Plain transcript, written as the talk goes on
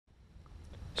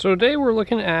So today we're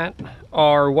looking at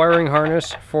our wiring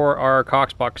harness for our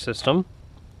Cox box system.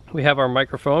 We have our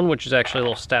microphone, which is actually a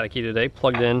little staticky today,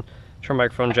 plugged in to our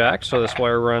microphone jack, so this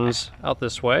wire runs out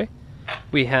this way.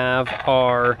 We have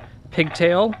our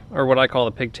pigtail, or what I call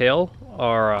the pigtail,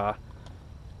 our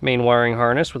main wiring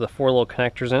harness with the 4 little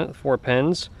connectors in it, 4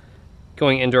 pins,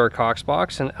 going into our Cox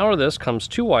box, and out of this comes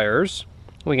 2 wires.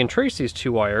 We can trace these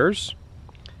 2 wires.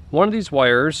 One of these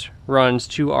wires runs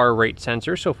to our rate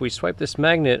sensor, so if we swipe this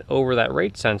magnet over that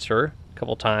rate sensor a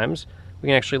couple times, we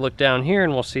can actually look down here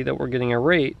and we'll see that we're getting a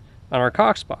rate on our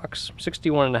Cox box,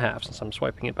 61.5, since I'm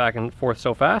swiping it back and forth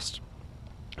so fast.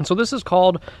 And so this is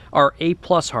called our A+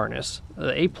 harness.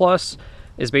 The A+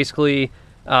 is basically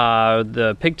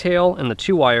the pigtail and the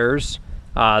 2 wires.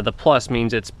 The plus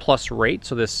means it's plus rate,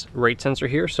 so this rate sensor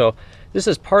here. So this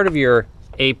is part of your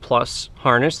A+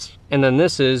 harness, and then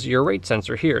this is your rate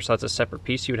sensor here, so that's a separate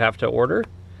piece you would have to order.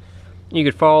 You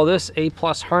could follow this A+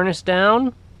 harness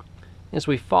down. As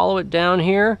we follow it down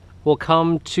here, we'll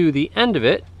come to the end of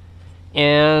it,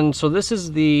 and so this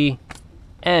is the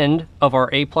end of our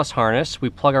A+ harness. We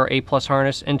plug our A+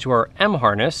 harness into our M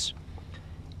harness,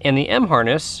 and the M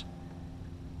harness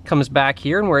comes back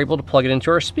here, and we're able to plug it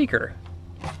into our speaker.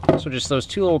 So just those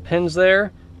 2 little pins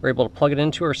there, we're able to plug it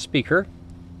into our speaker.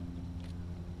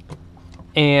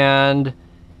 And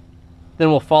then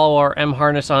we'll follow our M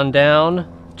harness on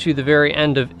down to the very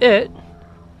end of it.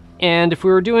 And if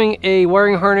we were doing a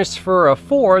wiring harness for a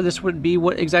 4, this would be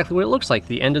exactly what it looks like.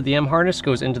 The end of the M harness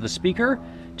goes into the speaker,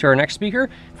 to our next speaker.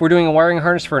 If we're doing a wiring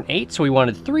harness for an 8, so we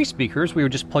wanted 3 speakers, we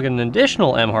would just plug an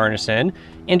additional M harness in,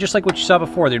 and just like what you saw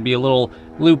before, there'd be a little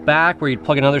loop back where you'd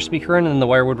plug another speaker in, and then the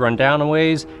wire would run down a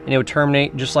ways, and it would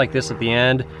terminate just like this at the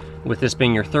end, with this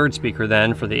being your 3rd speaker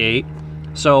then for the 8.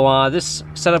 So this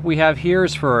setup we have here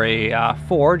is for a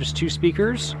 4, just 2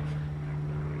 speakers.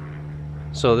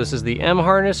 So this is the M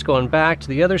harness going back to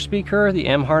the other speaker. The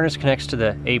M harness connects to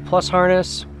the A+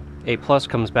 harness. A+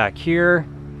 comes back here.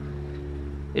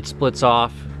 It splits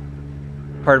off.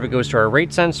 Part of it goes to our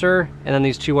rate sensor, and then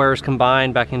these 2 wires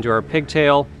combine back into our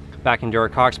pigtail, back into our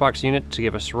Cox box unit to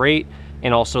give us rate,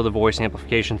 and also the voice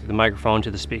amplification through the microphone to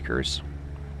the speakers.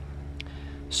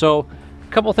 So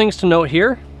a couple things to note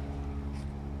here.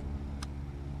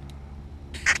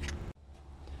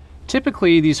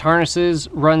 Typically, these harnesses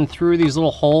run through these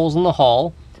little holes in the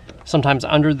hull, sometimes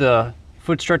under the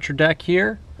foot stretcher deck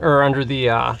here, or under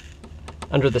the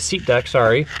seat deck,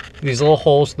 sorry. These little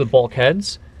holes to the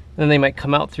bulkheads. And then they might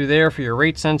come out through there for your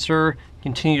rate sensor,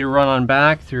 continue to run on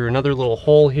back through another little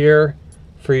hole here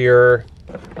for your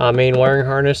main wiring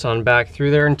harness on back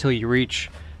through there until you reach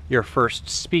your first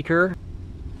speaker.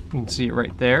 You can see it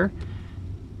right there.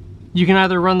 You can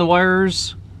either run the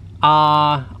wires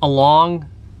along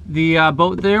the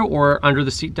boat there, or under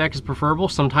the seat deck is preferable.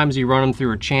 Sometimes you run them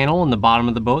through a channel in the bottom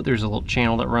of the boat. There's a little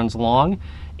channel that runs along.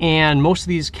 And most of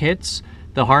these kits,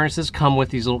 the harnesses come with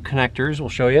these little connectors. We'll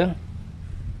show you.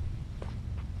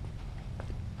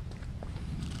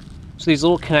 So these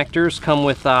little connectors come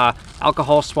with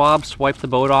alcohol swabs to wipe the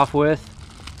boat off with,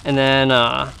 and then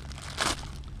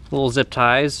little zip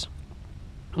ties.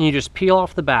 And you just peel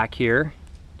off the back here.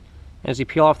 As you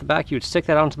peel off the back, you would stick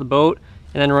that onto the boat,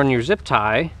 and then run your zip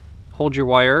tie. Hold your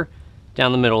wire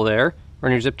down the middle there.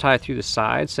 Run your zip tie through the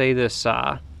side. Say this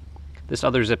this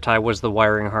other zip tie was the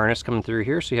wiring harness coming through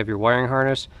here. So you have your wiring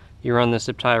harness. You run this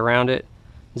zip tie around it,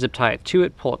 zip tie it to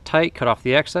it, pull it tight, cut off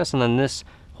the excess, and then this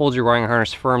holds your wiring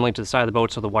harness firmly to the side of the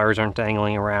boat so the wires aren't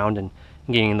dangling around and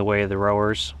getting in the way of the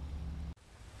rowers.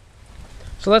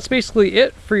 So that's basically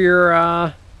it for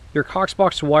your Cox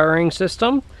box wiring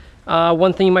system.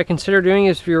 One thing you might consider doing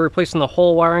is, if you're replacing the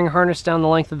whole wiring harness down the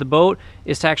length of the boat,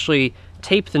 is to actually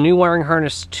tape the new wiring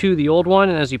harness to the old one,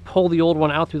 and as you pull the old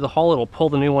one out through the hull, it'll pull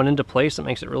the new one into place. It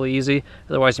makes it really easy.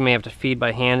 Otherwise you may have to feed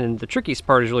by hand, and the trickiest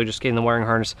part is really just getting the wiring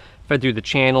harness fed through the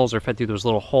channels or fed through those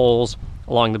little holes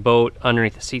along the boat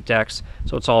underneath the seat decks,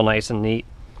 so it's all nice and neat.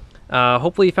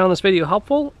 Hopefully you found this video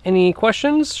helpful. Any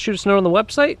questions, shoot us a note on the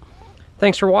website.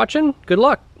 Thanks for watching. Good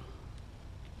luck.